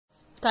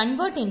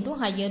convert into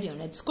higher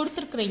units.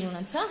 கொடுத்திருக்கிற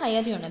units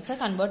higher units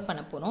convert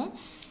பண்ண போறோம்.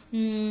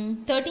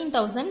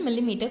 13,000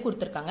 millimeter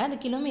கொடுத்திருக்காங்க. அது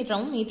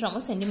கிலோமீட்டராவும்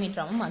மீட்டராவும்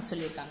சென்டிமீட்டராவும் மாற்ற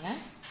சொல்லியிருக்காங்க.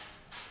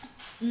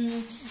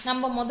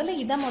 நம்ம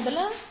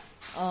முதல்ல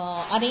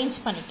அரேஞ்ச்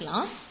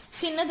பண்ணிக்கலாம்.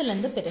 சின்னதுல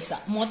இருந்து பெருசா.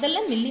 முதல்ல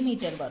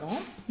மில்லிமீட்டர் வரும்.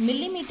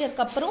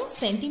 மில்லிமீட்டருக்கு அப்புறம்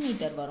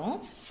சென்டிமீட்டர் வரும்.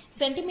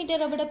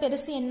 சென்டிமீட்டரை விட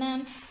பெருசு என்ன?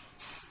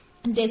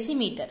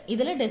 டெசிமீட்டர்.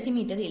 இதுல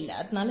டெசிமீட்டர் இல்ல,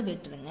 அதனால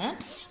விட்டுருங்க.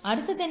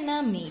 அடுத்தது என்ன?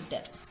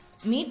 மீட்டர்.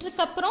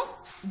 மீட்டருக்கு அப்புறம்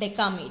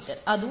டெகாமீட்டர்,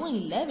 அதுவும்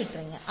இல்ல,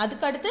 விட்டுருங்க.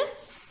 அதுக்கு அடுத்து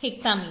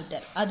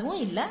ஹெக்டாமீட்டர், அதுவும்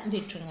இல்ல,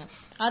 விட்டுருங்க.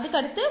 அதுக்கு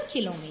அடுத்து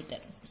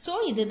கிலோமீட்டர். சோ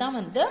இதுதான்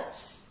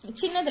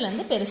சின்னதுல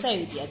இருந்து பெருசா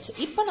எழுதியாச்சு.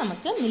 இப்ப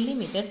நமக்கு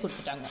மில்லிமீட்டர்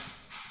கொடுத்துட்டாங்க.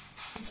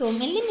 சோ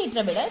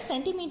மில்லிமீட்டரை விட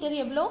சென்டிமீட்டர்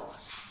எவ்வளோ?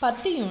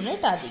 10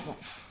 யூனிட் அதிகம்.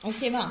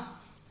 ஓகேவா?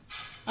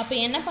 அப்ப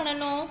என்ன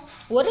பண்ணணும்?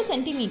 ஒரு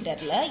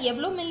சென்டிமீட்டர்ல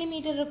எவ்வளவு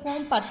மில்லிமீட்டர்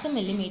இருக்கும்? 10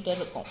 மில்லிமீட்டர்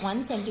இருக்கும்.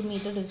 1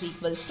 centimetre is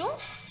equals to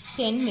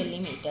 10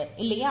 millimetre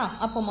இல்லையா?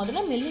 அப்ப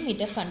முதல்ல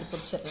மில்லிமீட்டர்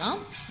கண்டுபிடிச்சிடலாம்.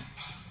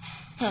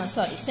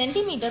 சாரி,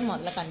 சென்டிமீட்டர்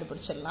முதல்ல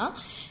கண்டுபிடிச்சிடலாம்.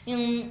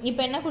 இப்ப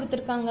என்ன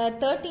கொடுத்திருக்காங்க?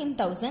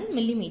 13,000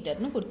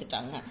 மில்லிமீட்டர்னு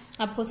கொடுத்துட்டாங்க.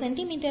 அப்போ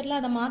சென்டிமீட்டர்ல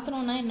அதை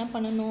மாத்தணும்னா என்ன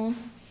பண்ணணும்?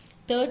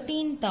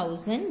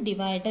 13,000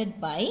 டிவைடட்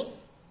பை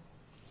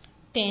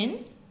 10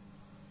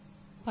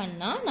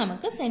 பண்ணா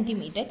நமக்கு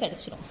சென்டிமீட்டர்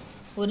கிடைச்சிரும்.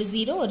 ஒரு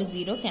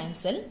ஜீரோ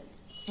கேன்சல்.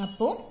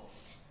 அப்போ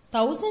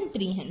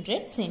 1300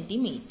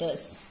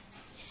 சென்டிமீட்டர்ஸ்.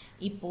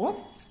 இப்போ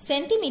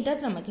சென்டிமீட்டர்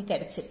நமக்கு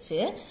கிடைச்சிருச்சு.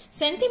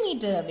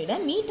 சென்டிமீட்டரை விட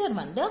மீட்டர்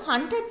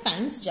 100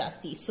 டைம்ஸ்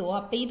ஜாஸ்தி. சோ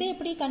அப்ப இதை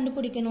எப்படி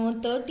கண்டுபிடிக்கணும்?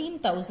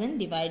 13,000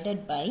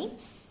 டிவைடட் பை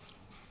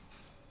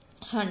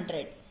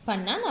 100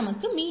 பண்ணா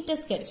நமக்கு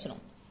மீட்டர்ஸ்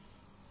கிடைச்சிரும்.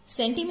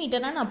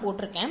 சென்டிமீட்டரா நான்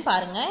போட்டிருக்கேன்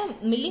பாருங்க,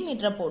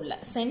 மில்லிமீட்டரை போடல,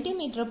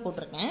 சென்டிமீட்டரை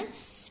போட்டிருக்கேன்.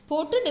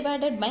 போட்டு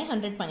டிவைடட் பை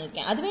 100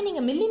 பண்ணிருக்கேன். அதுவே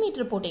நீங்க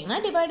மில்லிமீட்டர் போட்டீங்கன்னா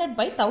டிவைடட்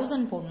பை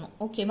 1000 போடணும்.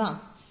 ஓகேவா?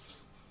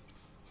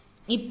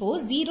 இப்போ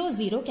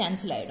 0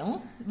 கேன்சல் ஆயிடும்.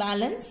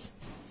 Balance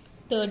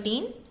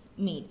 13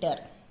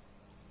 metre.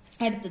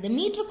 அடுத்தது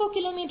மீட்டருக்கோ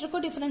கிலோமீட்டருக்கோ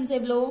டிஃபரன்ஸ்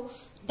எவ்வளோ?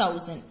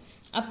 1000.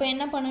 அப்ப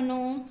என்ன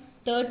பண்ணணும்?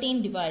 13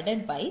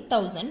 டிவைடட் பை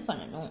 1000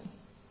 பண்ணணும்.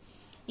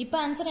 இப்ப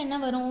ஆன்சர் என்ன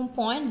வரும்?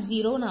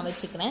 0.0 நான்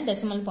வச்சுக்கிறேன்,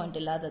 டெசிமல் பாயிண்ட்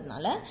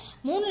இல்லாததுனால.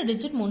 3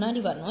 டிஜிட் முன்னாடி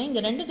வரணும். இங்க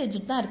 2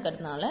 டிஜிட் தான்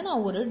இருக்கிறதுனால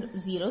நான் ஒரு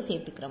 0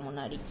 சேர்த்துக்கிறேன்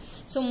முன்னாடி.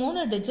 சோ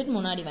 3 டிஜிட்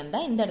முன்னாடி வந்தா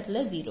இந்த இடத்துல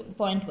 0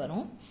 பாயிண்ட்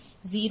வரும்.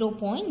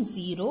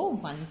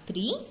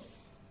 0.013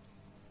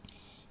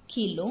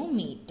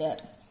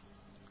 கிலோமீட்டர்.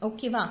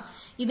 ஓகேவா?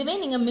 இதுவே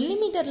நீங்க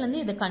மில்லிமீட்டர்ல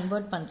இருந்து இதை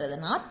கன்வெர்ட்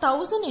பண்றதுன்னா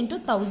 1000 into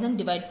 1000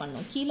 டிவைட்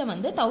பண்ணும். கீழே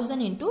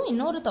 1000 into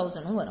இன்னொரு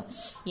 1000 வரும்.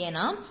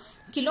 ஏன்னா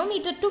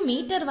கிலோமீட்டர் டு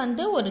மீட்டர்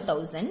ஒரு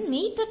 1000,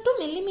 மீட்டர் டு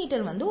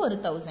மில்லிமீட்டர் ஒரு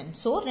 1000.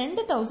 சோ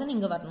 2000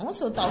 இங்க வரணும்.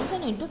 சோ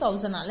 1000 into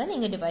 1000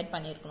 நீங்க டிவைட்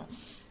பண்ணிருக்கணும்.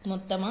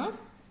 மொத்தமா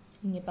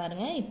இங்க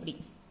பாருங்க இப்படி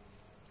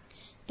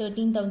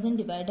 13,000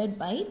 டிவைடட்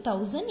பை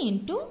 1000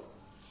 into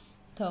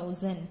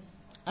 1000.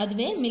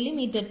 அதுவே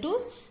மில்லிமீட்டர் டு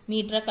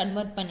மீட்டரை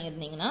கன்வெர்ட்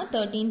பண்ணிருந்தீங்கன்னா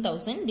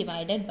 13,000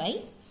 டிவைடட் பை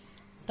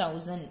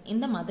 1000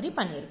 இந்த மாதிரி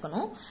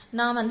பண்ணிருக்கணும்.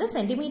 நான்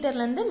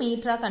சென்டிமீட்டர்ல இருந்து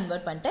மீட்டரா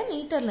கன்வெர்ட் பண்ணிட்டேன்,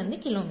 மீட்டர்ல இருந்து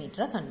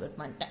கிலோமீட்டரா கன்வெர்ட்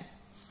பண்ணிட்டேன்.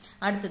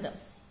 அடுத்தது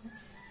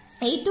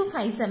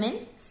 8257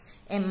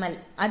 ml.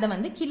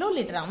 அதை கிலோ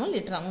லிட்டராவும்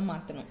லிட்டராவும்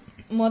மாத்தணும்.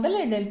 முதல்ல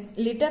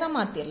லிட்டரா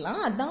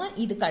மாத்திரலாம், அதான்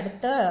இதுக்கு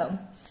அடுத்த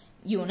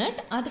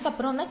யூனிட்.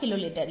 அதுக்கப்புறம் தான் கிலோ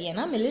லிட்டர்.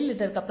 ஏன்னா மில்லி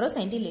லிட்டருக்கு அப்புறம்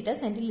சென்டிலிட்டர்,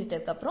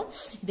 சென்டிலிட்டருக்கு அப்புறம்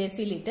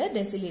டெசிலிட்டர்,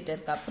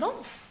 டெசிலிட்டருக்கு அப்புறம்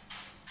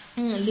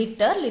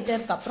லிட்டர்,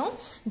 லிட்டருக்கு அப்புறம்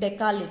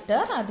டெக்கா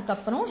லிட்டர்,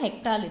 அதுக்கப்புறம்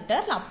ஹெக்டா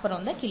லிட்டர்,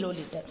 அப்புறம் தான் கிலோ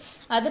லிட்டர்.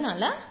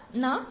 அதனால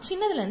நான்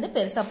சின்னதுல இருந்து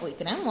பெருசா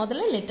போய்க்கிறேன்.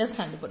 முதல்ல லிட்டர்ஸ்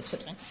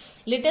கண்டுபிடிச்சிடுறேன்.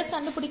 லிட்டர்ஸ்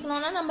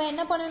கண்டுபிடிக்கணும்னா நம்ம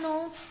என்ன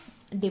பண்ணணும்?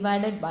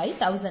 டிவைடட் பை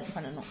 1000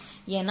 பண்ணணும்.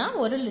 ஏன்னா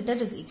ஒரு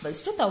litre is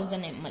equals to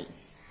 1000 ml.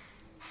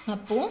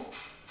 அப்போ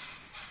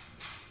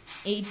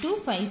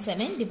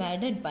 8257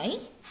 டிவைடட் பை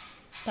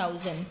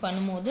 1000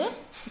 பண்ணும்போது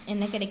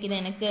என்ன கிடைக்குது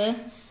எனக்கு?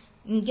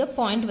 இங்க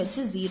பாயிண்ட்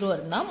வச்சு 0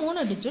 இருந்தா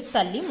 3 டிஜிட்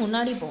தள்ளி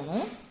முன்னாடி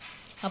போகணும்.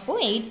 அப்போ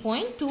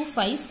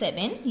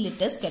 8.257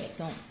 லிட்டர்ஸ்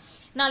கிடைக்கும்.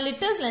 நான்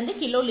லிட்டர்ஸ்ல இருந்து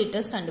கிலோ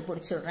லிட்டர்ஸ்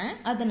கண்டுபிடிச்சிடுறேன்.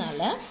 அதனால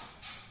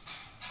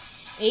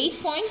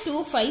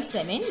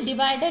 8.257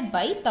 டிவைடட்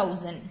பை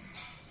 1000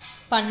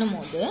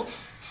 பண்ணும்போது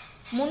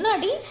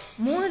முன்னாடி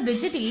 3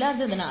 டிஜிட்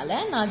இல்லாததுனால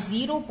நான்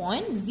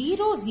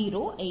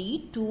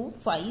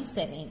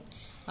 0.00827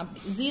 அப்படி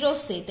 0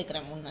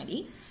 சேர்த்துக்கிறேன். முன்னாடி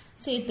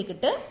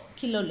சேர்த்துக்கிட்டு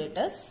கிலோ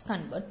லிட்டர்ஸ்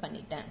கன்வெர்ட்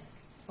பண்ணிட்டேன்.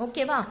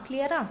 ஓகேவா?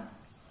 கிளியரா?